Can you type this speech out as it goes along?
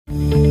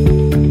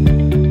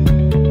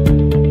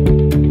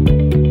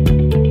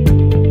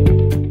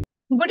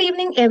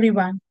evening,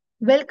 everyone.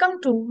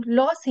 Welcome to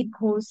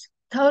LawSikho's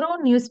thorough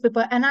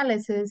newspaper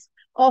analysis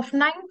of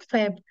 9th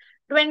Feb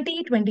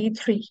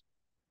 2023.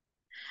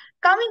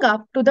 Coming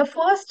up to the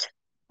first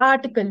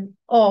article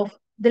of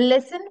the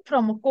lesson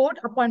from a court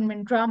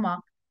appointment drama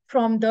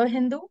from The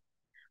Hindu,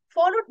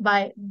 followed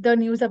by the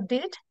news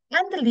update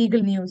and the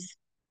legal news.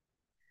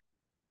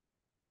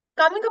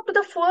 Coming up to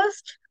the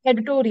first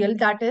editorial,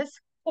 that is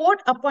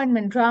court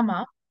appointment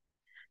drama,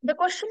 the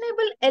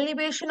questionable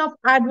elevation of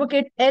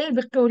Advocate L.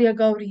 Victoria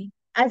Gauri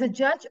as a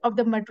judge of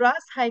the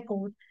Madras High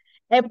Court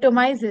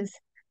epitomizes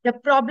the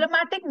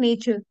problematic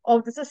nature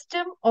of the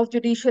system of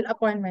judicial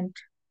appointment.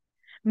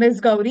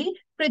 Ms. Gauri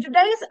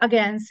prejudice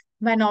against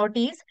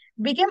minorities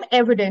became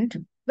evident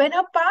when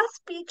her past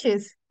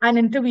speeches and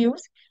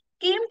interviews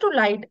came to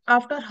light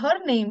after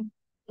her name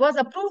was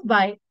approved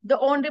by the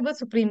Honorable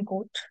Supreme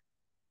Court.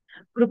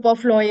 Group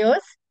of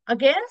lawyers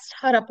against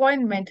her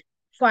appointment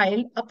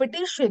filed a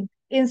petition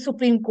in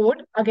Supreme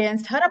Court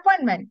against her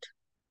appointment.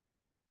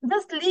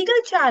 This legal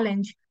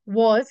challenge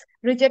was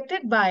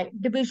rejected by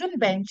division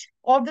bench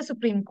of the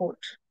Supreme Court.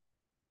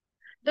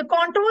 The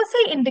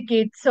controversy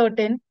indicates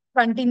certain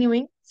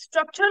continuing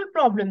structural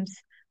problems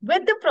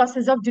with the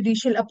process of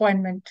judicial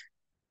appointment.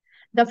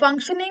 The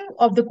functioning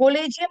of the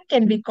collegium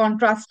can be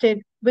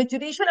contrasted with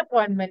judicial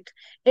appointment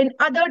in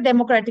other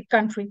democratic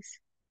countries.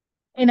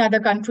 In other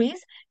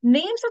countries,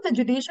 names of the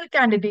judicial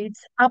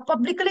candidates are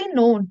publicly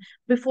known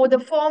before the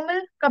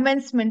formal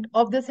commencement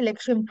of the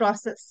selection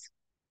process.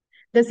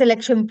 The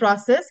selection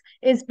process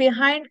is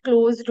behind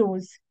closed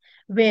doors,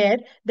 where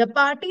the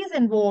parties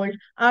involved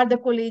are the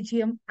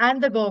collegium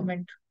and the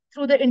government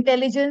through the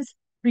intelligence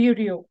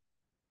bureau.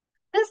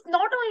 This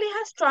not only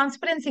has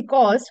transparency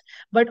cost,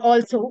 but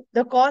also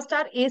the costs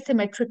are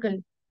asymmetrical.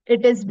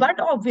 It is but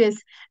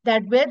obvious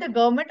that where the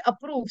government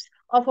approves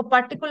of a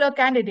particular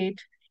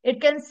candidate, it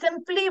can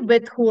simply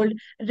withhold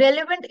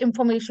relevant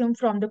information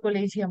from the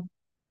collegium.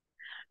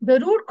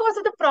 The root cause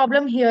of the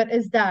problem here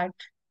is that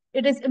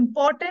it is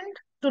important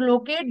to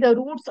locate the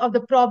roots of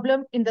the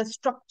problem in the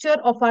structure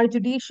of our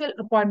judicial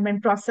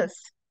appointment process.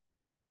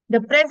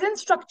 The present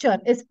structure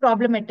is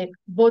problematic,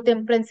 both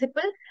in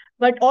principle,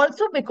 but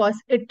also because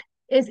it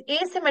is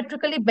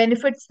asymmetrically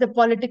benefits the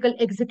political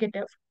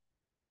executive.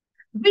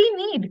 We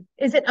need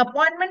is an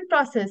appointment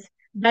process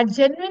that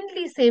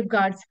genuinely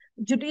safeguards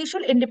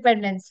judicial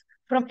independence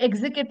from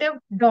executive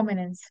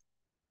dominance.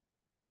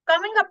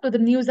 Coming up to the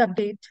news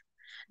update,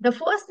 the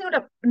first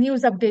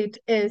news update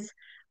is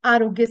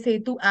Arogya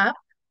Setu app,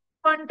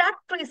 contact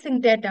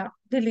tracing data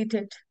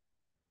deleted.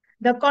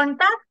 The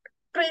contact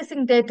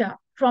tracing data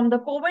from the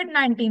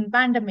COVID-19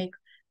 pandemic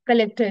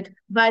collected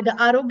by the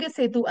Arogya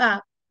Setu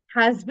app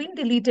has been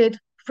deleted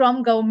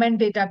from government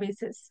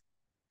databases.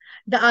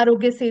 The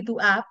Arogya Setu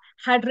app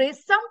had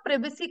raised some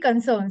privacy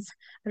concerns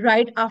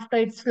right after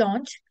its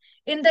launch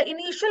in the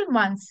initial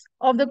months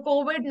of the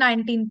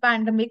COVID-19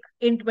 pandemic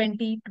in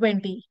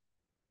 2020.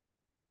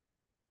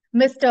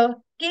 Mr.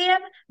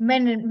 K.M.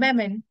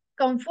 Memon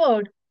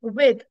conferred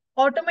with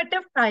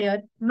Automotive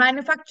Tire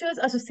Manufacturers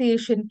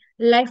Association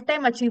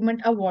Lifetime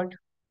Achievement Award.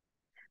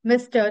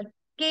 Mr.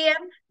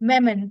 K.M.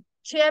 Memon,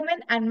 Chairman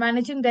and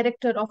Managing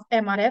Director of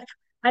MRF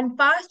and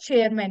past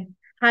Chairman,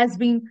 has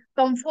been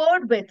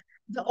conferred with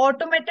the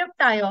Automotive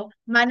Tire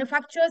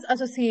Manufacturers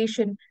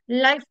Association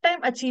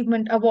Lifetime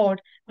Achievement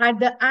Award at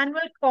the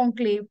annual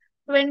conclave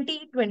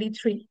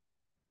 2023.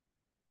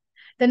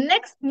 The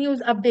next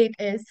news update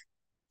is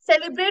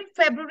celebrate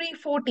February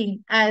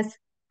 14 as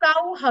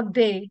Cow Hug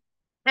Day,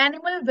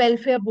 Animal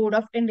Welfare Board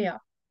of India.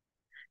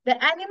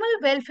 The Animal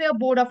Welfare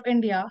Board of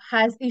India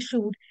has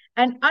issued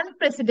an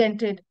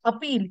unprecedented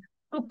appeal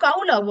to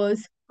cow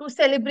lovers to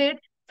celebrate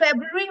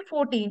February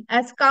 14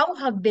 as Cow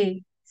Hug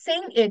Day,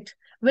 saying it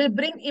will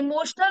bring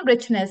emotional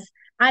richness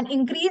and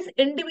increase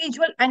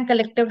individual and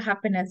collective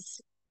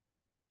happiness.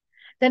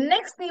 The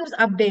next news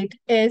update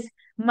is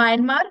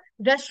Myanmar,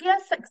 Russia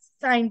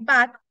signed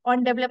pact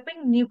on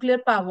developing nuclear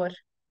power.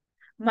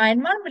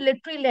 Myanmar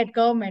military-led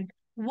government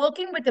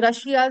working with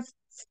Russia's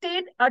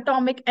state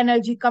atomic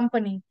energy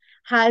company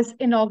has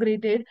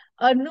inaugurated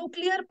a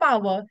nuclear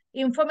power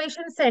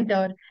information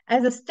center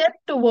as a step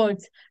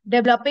towards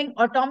developing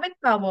atomic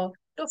power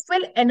to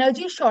fill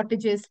energy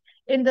shortages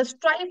in the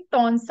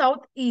strife-torn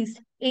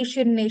Southeast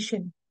Asian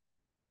nation.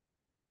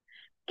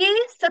 K.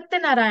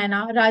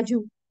 Satyanarayana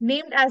Raju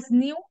named as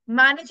new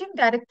Managing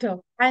Director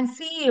and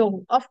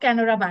CEO of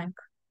Canara Bank.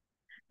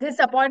 This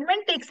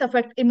appointment takes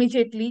effect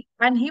immediately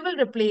and he will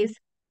replace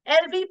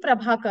L.V.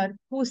 Prabhakar,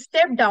 who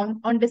stepped down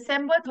on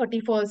December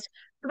 31st,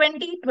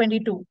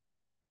 2022.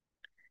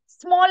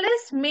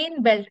 Smallest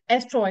main belt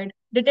asteroid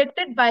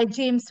detected by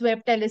James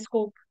Webb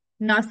Telescope,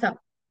 NASA.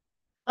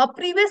 A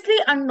previously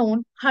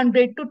unknown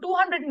 100 to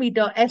 200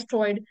 meter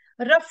asteroid,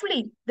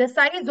 roughly the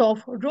size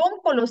of Rome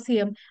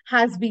Colosseum,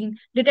 has been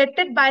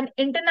detected by an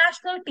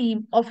international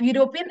team of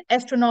European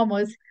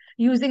astronomers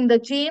using the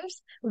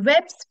James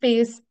Webb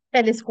Space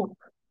Telescope.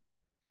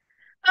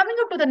 Coming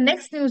up to the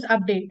next news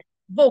update,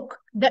 book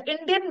The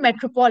Indian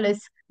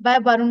Metropolis by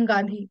Varun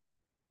Gandhi.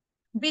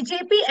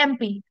 BJP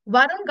MP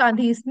Varun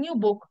Gandhi's new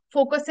book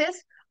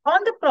focuses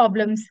on the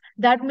problems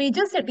that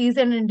major cities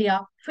in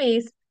India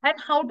face and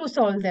how to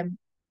solve them.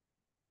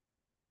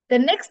 The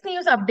next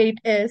news update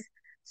is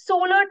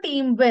Solar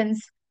Team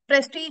wins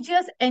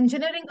prestigious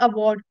engineering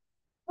award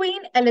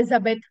Queen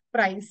Elizabeth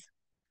Prize.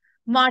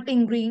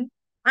 Martin Green,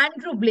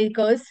 Andrew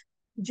Blakers,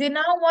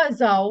 Jinawa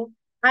Zhao,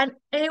 and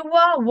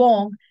Eva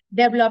Wong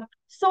developed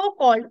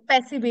so-called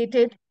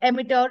passivated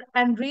emitter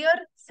and rear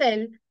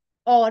cell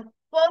or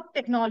PERC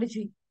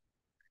technology.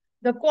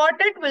 The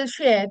quartet will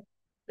share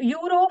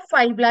Euro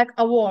 5 lakh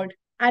award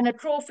and a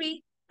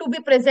trophy to be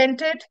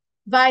presented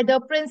by the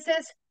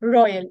Princess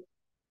Royal.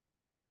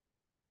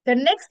 The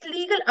next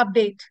legal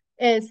update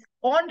is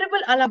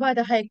Honorable Allahabad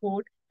High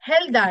Court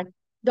held that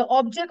the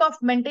object of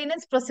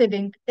maintenance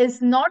proceeding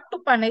is not to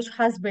punish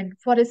husband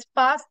for his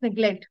past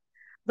neglect,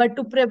 but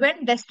to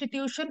prevent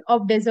destitution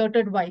of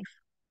deserted wife.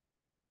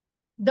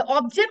 The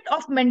object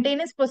of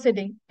maintenance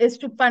proceeding is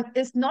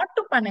not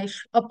to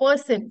punish a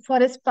person for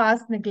his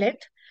past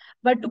neglect,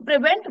 but to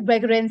prevent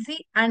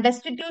vagrancy and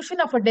destitution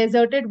of a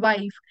deserted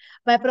wife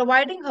by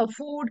providing her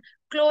food,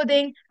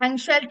 clothing,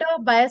 and shelter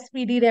by a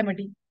speedy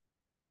remedy.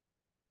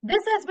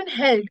 This has been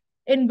held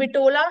in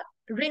Bitola,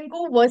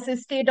 Rinku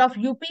versus State of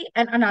UP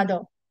and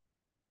another.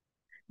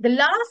 The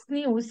last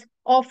news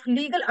of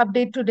legal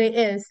update today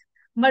is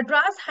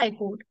Madras High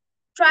Court.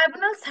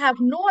 Tribunals have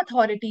no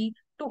authority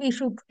to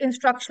issue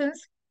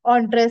instructions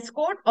on dress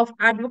code of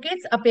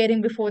advocates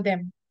appearing before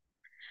them.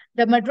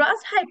 The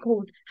Madras High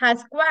Court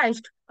has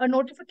quashed a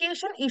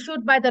notification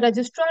issued by the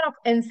Registrar of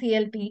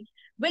NCLT,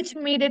 which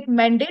made it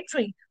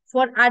mandatory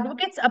for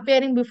advocates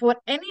appearing before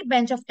any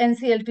bench of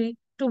NCLT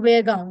to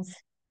wear gowns.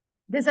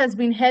 This has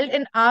been held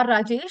in R.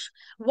 Rajesh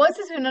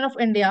versus Union of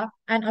India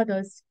and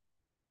others.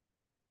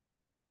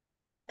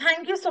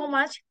 Thank you so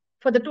much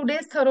for the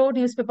today's thorough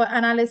newspaper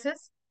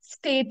analysis.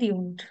 Stay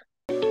tuned.